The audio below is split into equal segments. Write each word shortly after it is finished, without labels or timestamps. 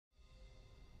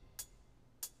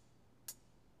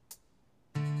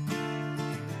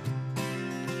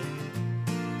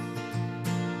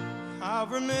I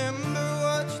remember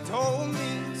what you told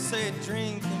me, said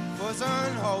drinking was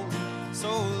unholy.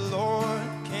 So Lord,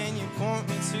 can you point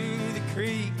me to the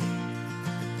creek?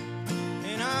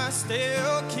 And I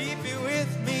still keep it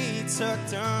with me,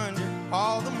 tucked under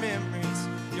all the memories,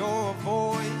 your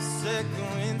voice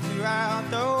echoing throughout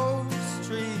those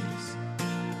trees.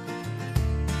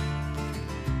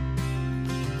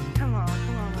 Come on,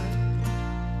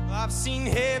 man. I've seen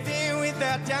heaven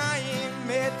without dying,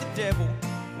 met the devil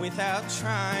without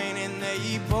trying, and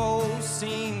they both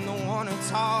seem to want to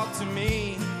talk to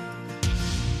me.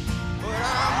 But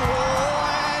I'm old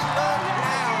and lonely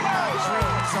now, my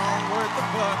dreams aren't worth a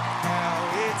buck now.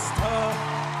 It's tough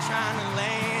trying to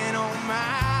land on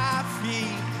my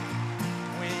feet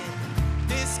when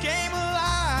this game of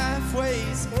life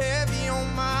weighs heavy on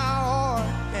my heart,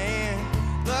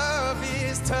 and love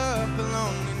is tough, but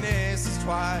loneliness is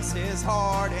twice as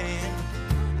hard, and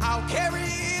I'll carry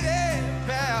that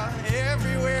about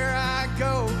everywhere I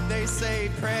go. They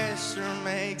say pressure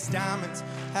makes diamonds.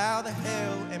 How the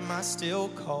hell am I still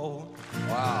cold?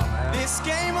 Wow, man. This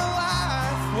game of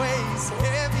life weighs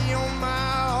heavy on my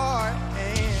heart,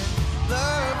 and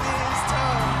love is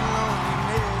tough,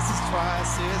 loneliness is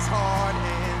twice as hard,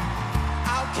 and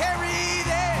I'll carry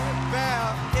that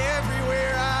about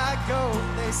everywhere I go.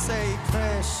 They say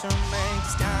pressure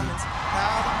makes diamonds.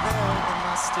 How the hell am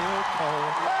I still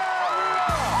cold?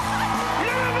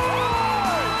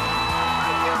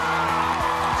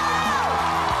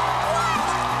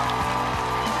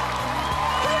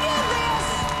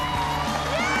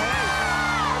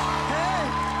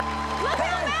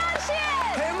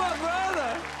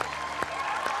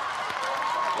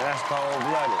 That's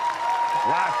cold-blooded.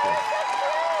 Blocked it.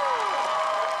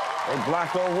 They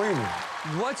blocked old Reba.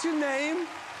 What's your name,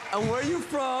 and where you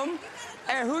from,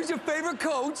 and who's your favorite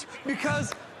coach?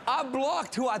 Because I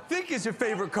blocked who I think is your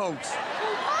favorite coach.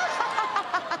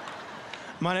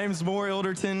 My name's Mor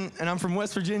Ilderton, and I'm from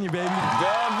West Virginia, baby.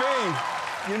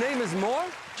 Your name is Mor?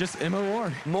 Just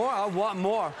M-O-R. More? I want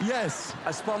more. Yes.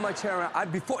 I spun my chair around. I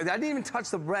didn't even touch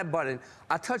the red button.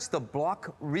 I touched the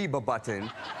block Reba button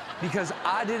because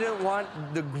I didn't want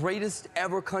the greatest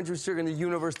ever country singer in the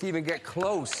universe to even get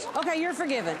close. Okay, you're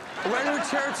forgiven. When her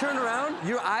chair turned around,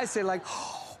 your eyes say like,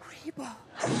 oh, Reba.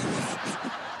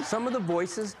 Some of the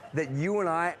voices that you and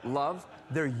I love,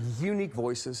 they're unique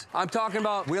voices. I'm talking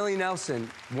about Willie Nelson,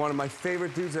 one of my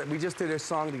favorite dudes that we just did a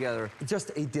song together.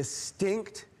 Just a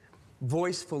distinct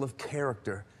voice full of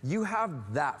character. You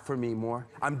have that for me, Mor.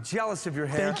 I'm jealous of your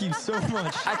hair. Thank you so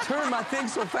much. I turned my thing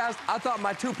so fast, I thought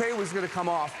my toupee was gonna come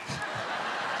off.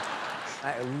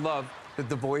 I love that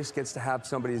the voice gets to have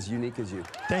somebody as unique as you.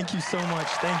 Thank you so much.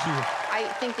 Thank you.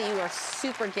 I think that you are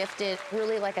super gifted,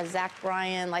 really like a Zach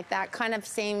Bryan, like that kind of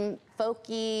same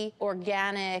folky,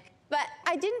 organic. But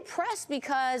I didn't press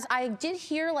because I did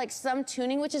hear like some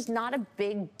tuning, which is not a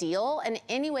big deal. And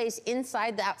anyways,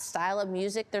 inside that style of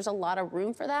music, there's a lot of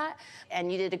room for that. And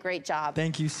you did a great job.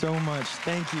 Thank you so much.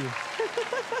 Thank you.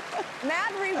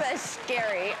 Mad Reba is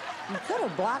scary. You could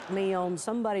have blocked me on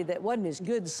somebody that wasn't as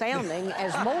good sounding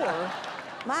as Mor.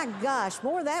 My gosh,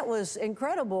 Mor, that was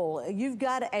incredible. You've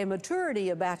got a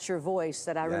maturity about your voice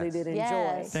that I really did enjoy.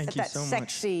 Yes. Thank you so much. That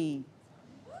sexy.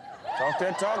 Talk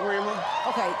that talk, Reba.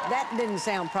 Okay, that didn't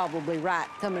sound probably right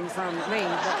coming from me,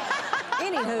 but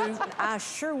anywho, I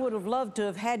sure would have loved to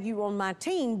have had you on my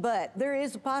team, but there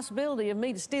is a possibility of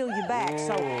me to steal you back,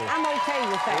 so I'm okay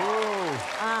with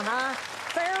that.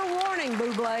 Fair warning,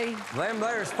 Bublé. Them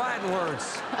there's fighting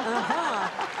words.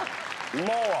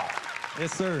 Mor,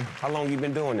 Yes, sir. how long you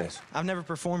been doing this? I've never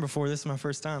performed before. This is my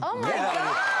first time. Oh my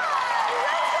God!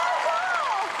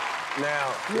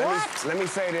 Now, let me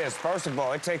say this. First of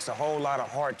all, it takes a whole lot of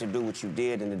heart to do what you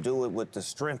did and to do it with the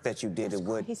strength that you did it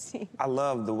with. Crazy. I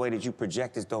love the way that you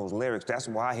projected those lyrics. That's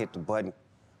why I hit the button.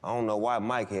 I don't know why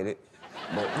Mike hit it,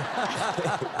 but,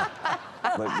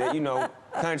 but you know,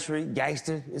 country,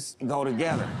 gangster, it's go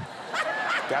together.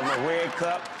 Got my red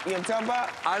cup. You know what I'm talking about?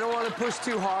 I don't want to push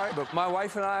too hard, but my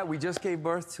wife and I, we just gave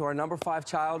birth to our number 5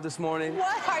 child this morning.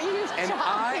 What are you And talking?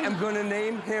 I am going to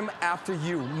name him after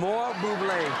you, Mor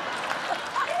Bublé.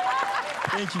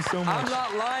 Thank you so much. I'm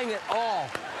not lying at all.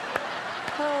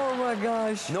 Oh my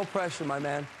gosh. No pressure, my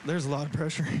man. There's a lot of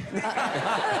pressure.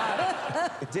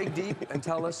 Dig deep and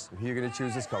tell us who you're going to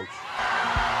choose as coach.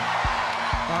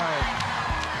 All right.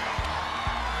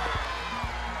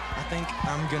 I think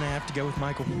I'm gonna have to go with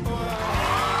Michael.